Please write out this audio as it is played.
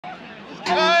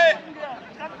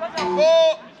1,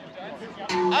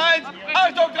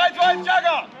 Achtung, 3, 2, 1,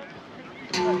 Jugger!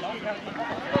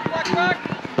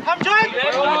 Komm, Jack!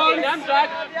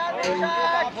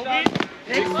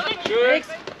 Nix!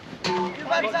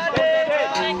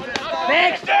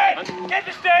 Weg!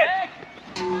 Kette steht!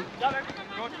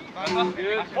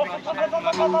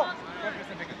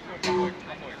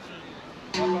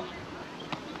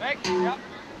 Weg! Ja.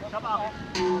 Ich hab auch.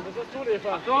 Das ist du,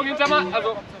 Eva. So, geht's mal.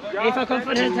 Also, Ja. Eva kommt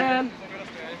von hinten.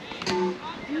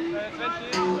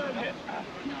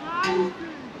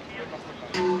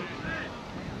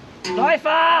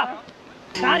 Läufer!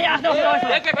 Dani, achte auf den Läufer!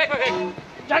 Weg!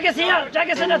 Jack ist hier! Jack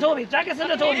ist hinter Tobi!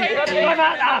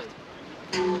 Läufer hat 8!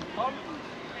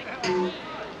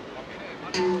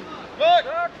 Gut!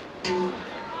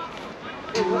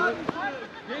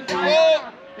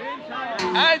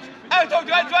 1, Achtung,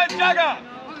 3, 2, 1, Jugger!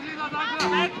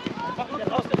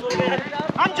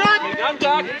 Am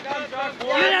Jack!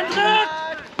 Julian drückt!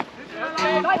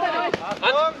 Weiter durch!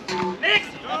 Nix!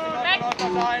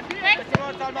 Weg!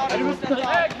 Du bist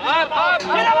weg!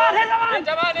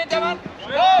 Hintermann!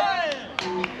 Schön!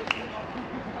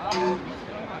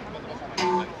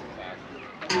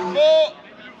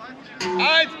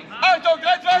 1, Achtung,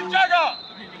 3, 2, 1, Jugger!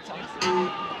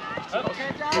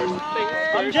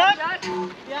 Am Jack!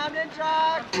 Wir haben den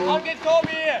Jack! Komm, geht's,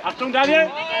 Tobi! Achtung, Daniel!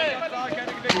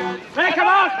 Weg, komm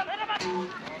auf!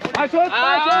 Ballschutz!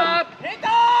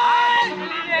 Hinter!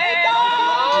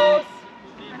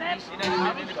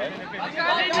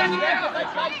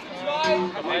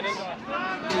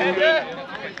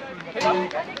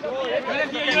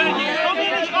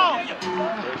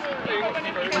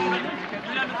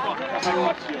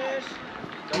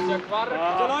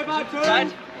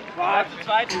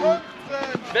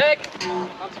 Weg!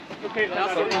 Okay,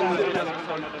 das ist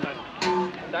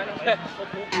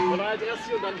und dann als erstes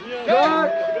hier und dann hier.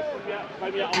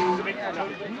 Weil wir auch so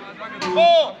wegfahren.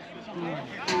 2,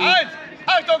 1,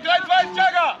 Achtung, 3, 2, 1,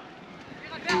 Jugger!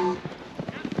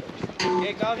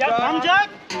 Am Jack!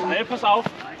 Hey, pass auf!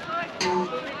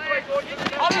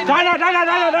 Deiner!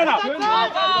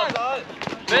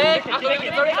 Weg!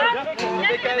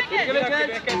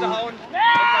 Kette hauen!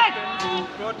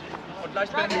 Gut! Und gleich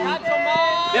Spende!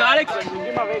 Der Alex!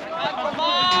 Geh mal weg!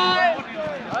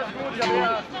 Alles gut, ich hab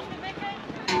her!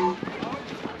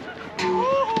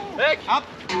 Weg! Ab!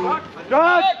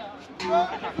 Jack! 2,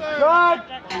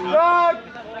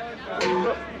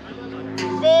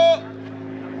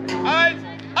 1,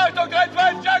 Achtung, 3, 2,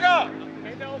 1, Jugger!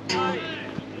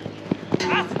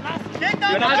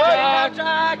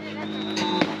 Jack!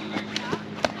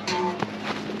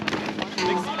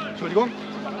 Entschuldigung.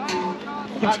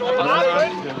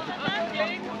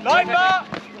 Läufer!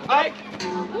 Weg!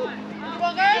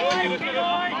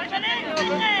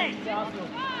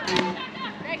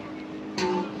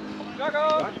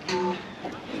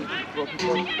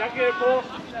 Danke, Po!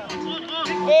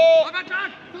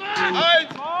 1,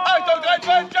 Achtung, 3,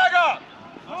 2, 1, Jugger!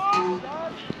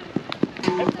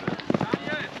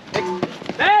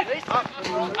 Weg!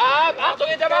 Achtung,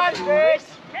 Hintermann! Weg!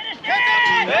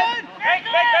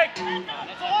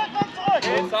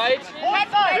 Zeit!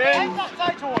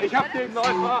 Ich hab den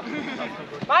Läufer!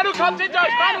 Manu kommt hinter euch!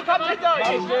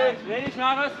 Wenig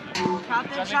Nares! Ich hab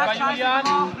den Jack Julian!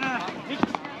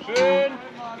 Schön!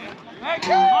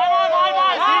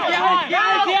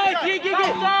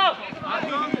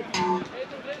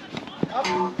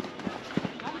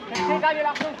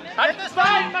 Halt das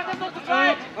Bein! Mach das noch zu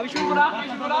zweit! Hab ich 5 oder 8?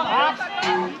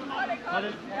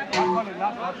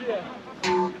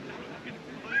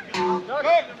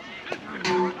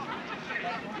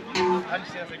 Kann ich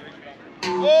sehr gut. 2,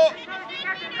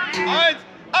 1,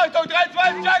 Achtung, 3, 2,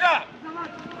 1, Jugger!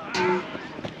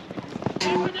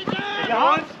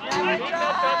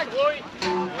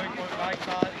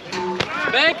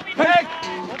 Weg!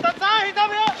 Unter Zahl, hinter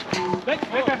mir! Weg!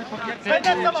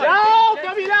 Lauf,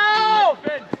 Gabi, lauf!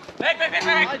 Weg!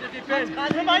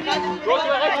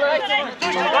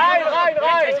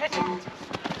 Rein!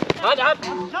 Hand ab!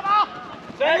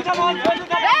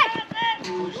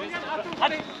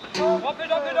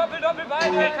 Doppel,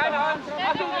 beide, keine Hand!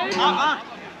 Achtung,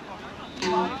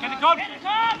 Kette kommt!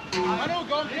 Manu,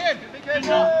 komm, hin!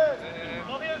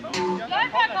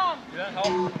 Läufer kommt!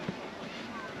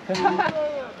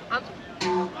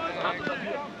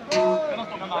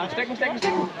 Stecken!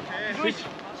 Ich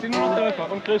sehe nur noch der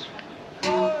Läufer und Chris.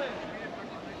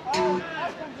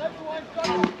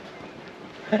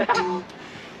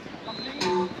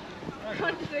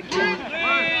 Manu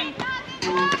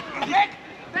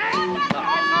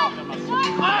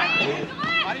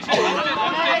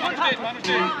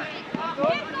steht!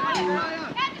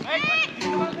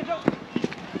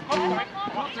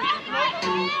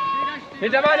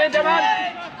 Hintermann, Hintermann!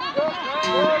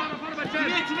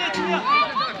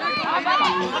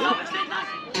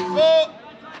 2,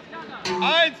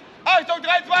 1, Achtung,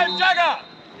 3, 2, Jugger!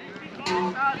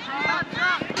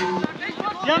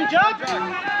 Sie haben Jug!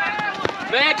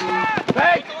 Weg!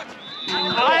 Weg!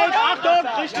 Halt, Achtung,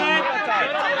 richtig!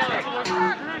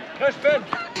 Spend!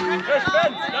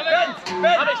 Spend!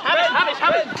 Hab ich!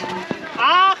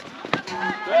 8!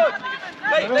 Gut!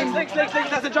 Links,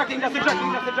 lass den Jug liegen,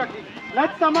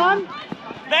 Letzter Mann!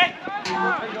 Weg!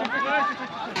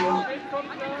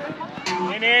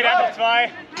 Nee, der hat noch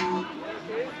 2.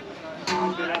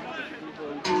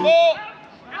 2,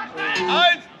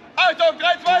 1, Achtung,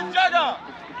 3, 2, Jugger!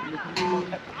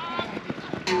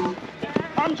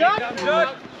 Komm, Jug!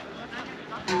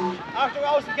 Achtung,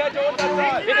 Außenkette,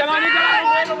 Unterzahl! Hintermann!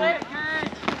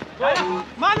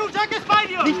 Manu, Jug ist bei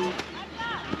dir!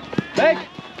 Weg!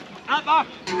 Ab!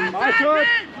 Mal schon!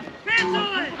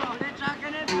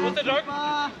 Wo ist der Jug?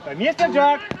 Bei mir ist der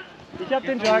Jug. Ich hab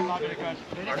den Jug.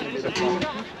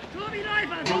 Tobi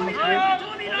Läufer!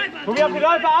 Tobi auf die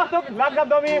Läufer, Achtung! Langsam,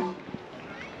 Tommy!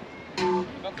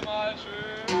 Warte mal,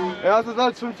 schön. Erstes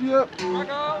Satz von 4. Jug!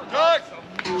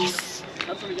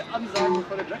 Kannst du nicht ansagen,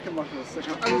 bevor der Jack gemacht ist. Da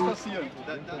kann alles passieren.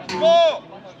 2,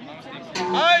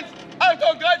 1,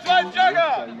 Achtung, 3, 2,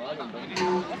 Jugger!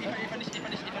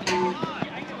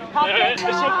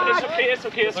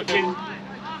 Ist okay.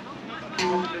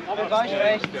 Aber war ich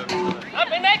recht. Ab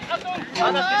in weg, Achtung!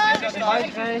 War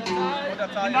ich recht.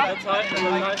 Unterzahl.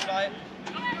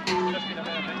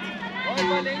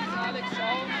 Läufer links, Alex,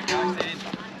 schauen. Ja, ich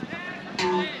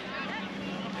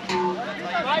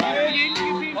sehe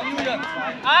ihn. Komm, Julian.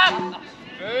 Ab!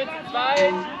 Schön,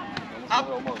 2. Ab!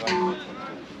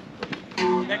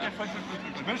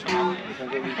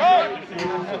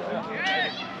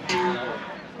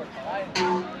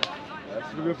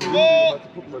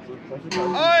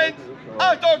 Eins,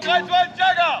 Achtung, 3, 2,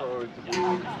 Jugger!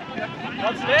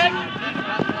 Kommst weg!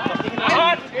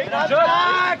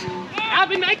 Ab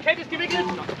in weg, Kate ist gewickelt!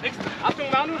 Nix.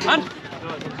 Achtung, Manu! Hand!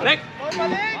 Weg! Läufer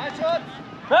links. Malzeit.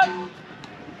 Hopp!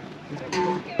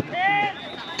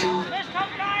 Fisch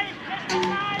kommt gleich!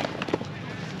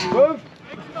 5.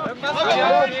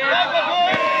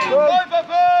 Läufer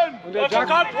 5! Und der Jack.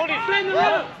 Kommt, hol die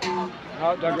Spende!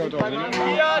 Ja, da gehört auch hin.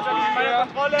 Hier, Jug ist meine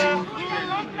Kontrolle!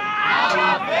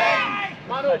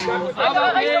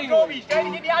 Aber gegen. Tobi, stell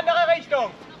dich in die andere Richtung!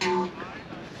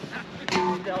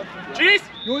 Tschüss!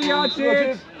 Julian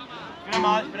steht. Ich bin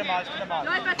mal.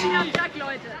 Läufer sind am Jug,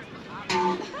 Leute.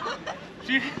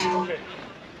 Tschüss! Okay.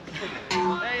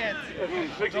 Wer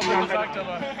jetzt? Wirklich Sagt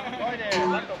aber.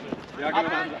 Ja, genau.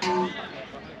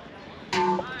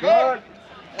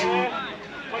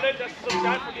 Colin, das ist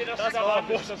sozial von dir, dass du da warst.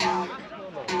 2,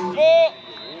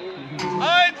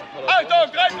 1, Achtung,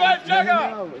 3, 2,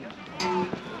 Jugger!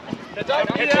 Der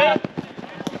Jug wieder.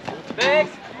 Weg.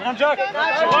 Am Jug!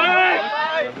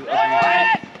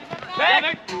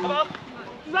 Weg! Aber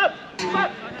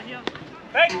zusammen!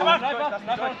 Weg! Aber!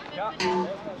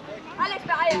 Alex,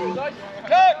 beeil dich.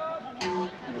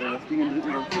 Das Ding im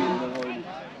dritten und vierten dann holen.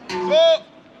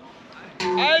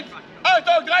 2, 1,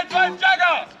 Achtung, 3, 2,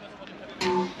 Jugger!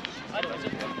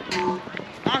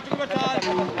 Achtung, Überzahl.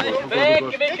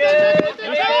 Weggewickelt.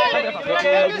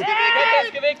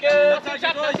 Gewickelt. Ich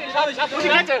hab die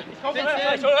Rette.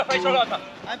 Ich hol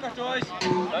einfach durch.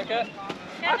 Danke.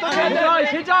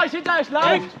 Hinter euch,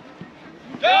 läuft.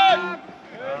 Jug!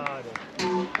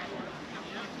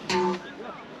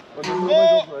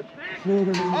 2,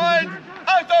 1,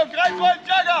 Achtung, 3, 2,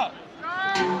 Jugger!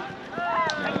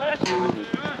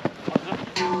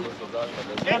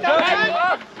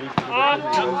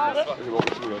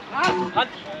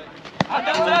 Hand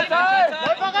auf der Teil.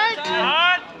 Läufer rechts!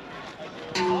 Hand!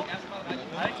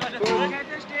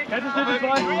 Kette steht in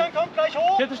 2. Julian kommt gleich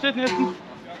hoch! Kette steht hinten.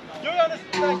 Julian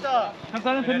ist gleich da. Kannst du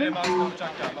einen finden?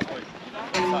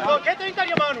 So, Kette hinter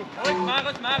dir, Manu. Ruhig,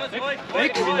 Maris, ruhig.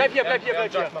 Bleib hier.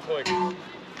 Mach ruhig.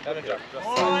 Ja, den Jug.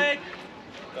 Ruhig.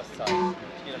 Das zeigt.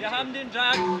 Wir haben den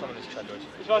Jug.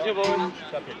 Ich weiß, ihr wollt.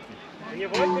 Wenn ihr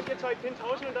wollt, könnt ihr 2 Pins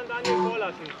tauschen und dann Daniel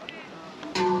vorlassen.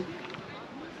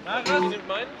 Maris. Ich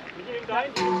nehme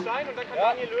deinen, du nimmst deinen und dann kann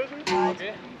Daniel lösen.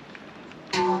 Okay.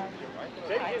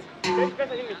 Stell dich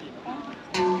besser hin mit ihm.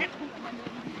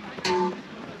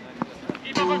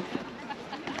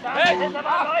 Renn.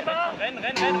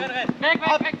 Weg!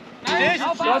 Nein,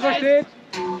 Wasser steht.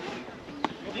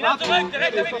 Wieder zurück,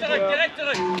 direkt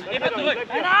zurück. Immer zurück.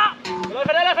 Der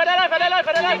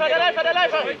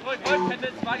Läufer! Ruhig, Kette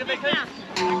ist mal gewechselt.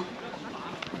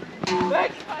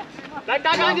 Bleib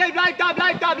da, Daniel, bleib da!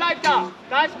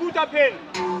 Da ist guter Pin.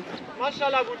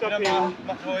 Maschallah, guter Pin.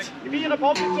 Gib mir ihre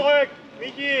Punkte zurück.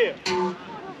 Miki.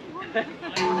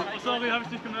 Sorry, hab ich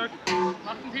nicht gemerkt.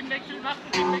 Macht einen Pinwechsel, macht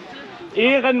einen Pinwechsel.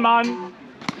 Ehrenmann.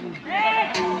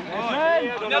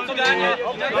 Wieder zu Daniel.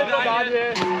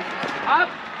 Ab.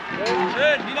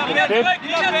 Schön. Wieder zurück.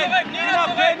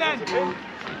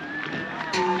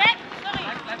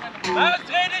 Was?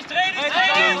 Dreh dich.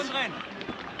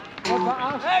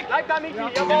 Bleib da, Miki.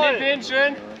 Jawohl. Pin,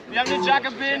 schön. Wir haben den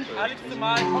Jugger Pin. Alex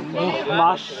zumal.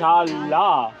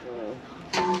 Maschallah.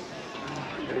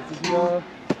 Jetzt ist wieder...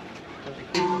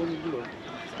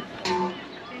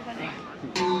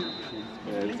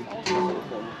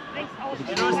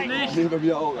 Du löst nicht. Nee, bei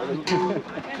mir auch.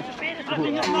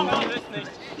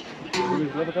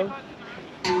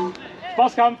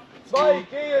 Bosskampf. 2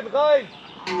 gehen rein.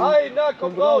 Einer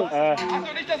kommt raus.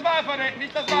 Achtung, nicht das Mal verdecken.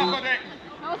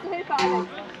 Brauchst du Hilfe, Alex?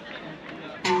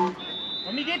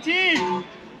 Und Miki, Team.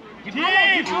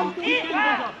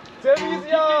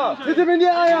 Servicia. Bitte mir in die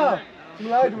Eier! Tut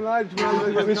mir leid.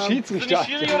 Du bist Schiedsrichter. Ist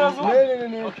Schiri oder so?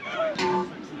 Nee.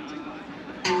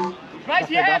 Schmeiß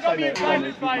hierher, Bobby, im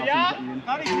Zweifelsfall, ja?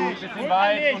 Kann ich nicht. Bisschen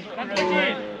weit. Kannst du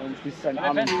gehen. Und schließt seinen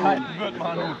Arm. Sehr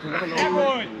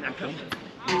gut.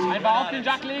 Einfach auf den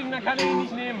Jug legen, dann kann er ihn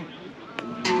nicht nehmen.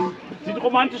 Sieht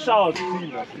romantisch aus.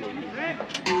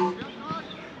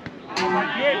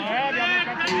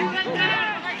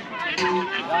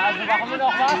 Also machen wir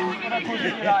noch was? Oder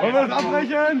pushen wir Wollen wir das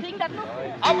abbrechen?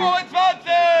 Abo 20.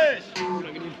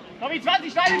 Tommy,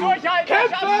 20 Steine durchhalten.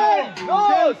 Kämpfen.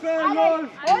 Los.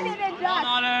 Hol dir den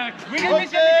Platz! Wiggle ein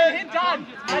bisschen mit den Hintern.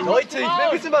 Leute, ich will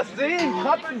ein bisschen was sehen.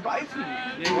 Kratzen, beißen.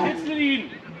 Kitzel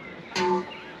ihn.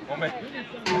 Moment.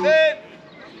 10.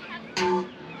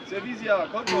 Servicia,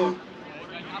 kommt schon.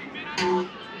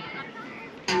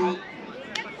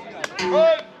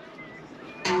 5.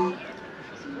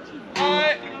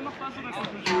 3.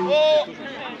 2.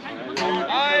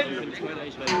 1.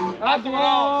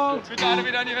 Abdruck. Bitte alle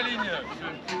wieder an ihre Linie.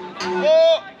 2.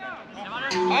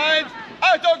 1.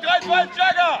 Achtung, 3, 2,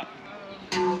 Jugger.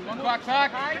 Und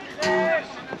Quak.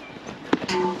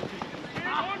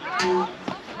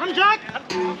 Am Jug.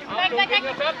 Rechts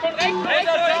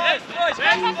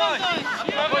durch.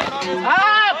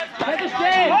 Ab. Kette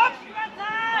stehen.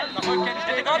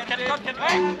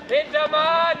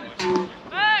 Hintermann!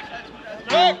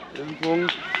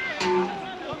 Punkt.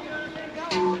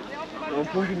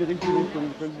 Punkt in die richtige Richtung.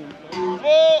 2.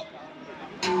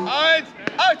 1.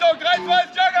 Achtung, 3, 2,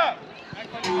 Jugger.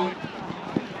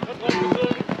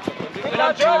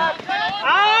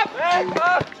 Ab.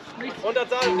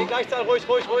 Unterzahl, die Gleichzahl, ruhig,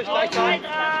 Gleichzahl.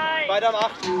 Weiter am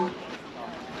 8.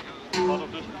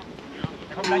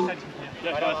 Komm gleichzeitig mit mir. Ja,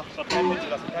 ich weiß. Kein Hilfe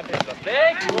lassen.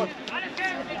 Weg!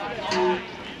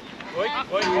 Ruhig.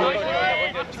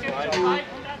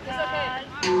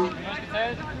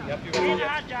 Ihr habt überall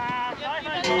jetzt.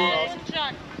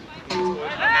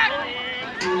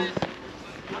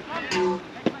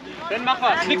 Ben, mach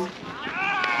was. Nix.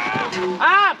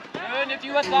 Ab. Schön, nimm die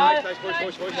Überzahl.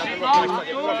 Ruhig.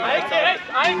 Rechts,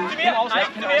 eins zu mir.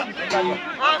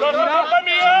 Komm bei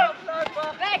mir.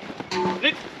 Weg!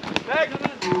 Weg.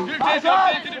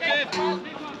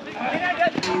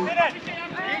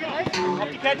 Auf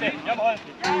die Kette. Jawohl.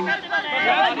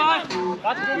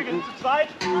 Warte, wir sind zu zweit.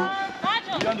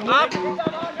 Ab.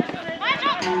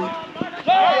 2.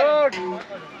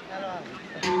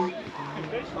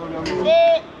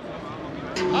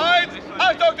 1.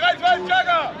 Achtung, 3, 2,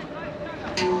 Jugger.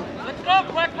 Let's go,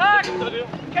 Quak.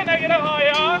 Kenner geht noch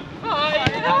ja?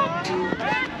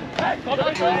 Kommt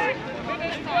euch durch.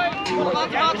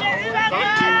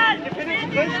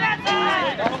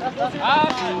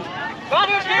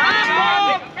 Warte, steh!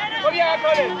 Komm her,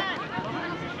 Colin.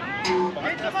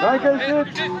 Danke, Du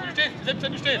stehst.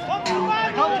 17, du stehst.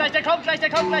 Der kommt gleich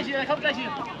hier.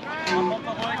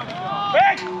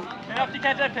 Weg! Pin auf die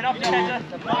Kette. Ja,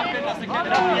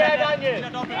 Daniel.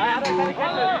 Ja, hat er keine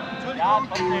Kette. Ja,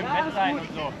 trotzdem, Wenn sein und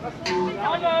so.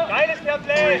 Geiles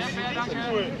Fairplay. Richtig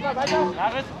cool.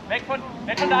 Maris, weg von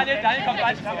Daniel. Daniel kommt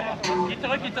gleich. Geh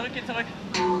zurück.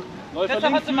 Das ist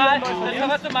was mal.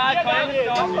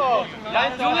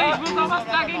 Junge, ich muss noch was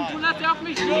dagegen tun, dass der auf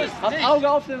mich schießt. Hast Auge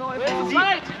auf den Läufer.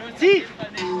 Zieh!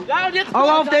 Ja, und jetzt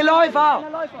Auge auf den Läufer.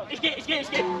 Ich geh.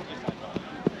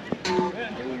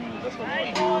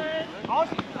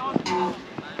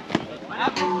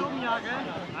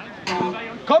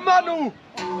 Komm, Manu.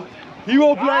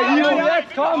 Hero Play,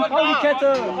 jetzt komm die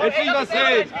Kette. Jetzt will ich was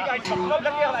sehen.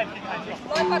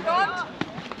 Läufer kommt!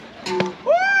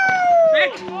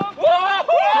 weg.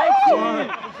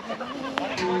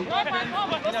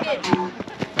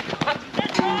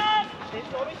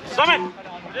 Zusammen!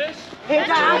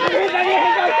 Hinter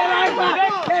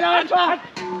der Läufer!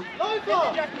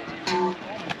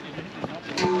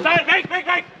 Sein, weg!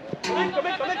 Komm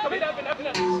mit!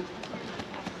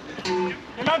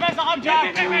 Immer besser am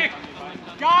Tag! Weg!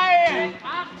 Geil!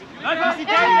 Lass die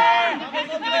Kämpfen!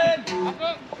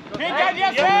 Hinter dir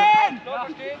sind!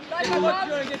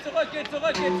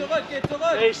 Geht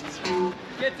zurück! Rechts!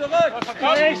 Geht zurück!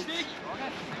 Rechts!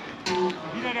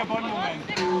 Wieder der Bonn-Moment.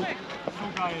 So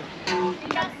geil.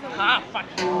 Ah, fuck.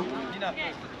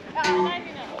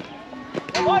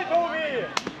 Jawohl, Tobi!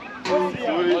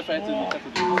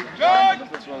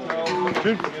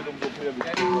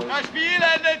 Das Spiel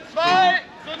endet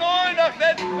 2:0 nach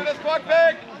Sätzen für das Quak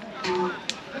weg.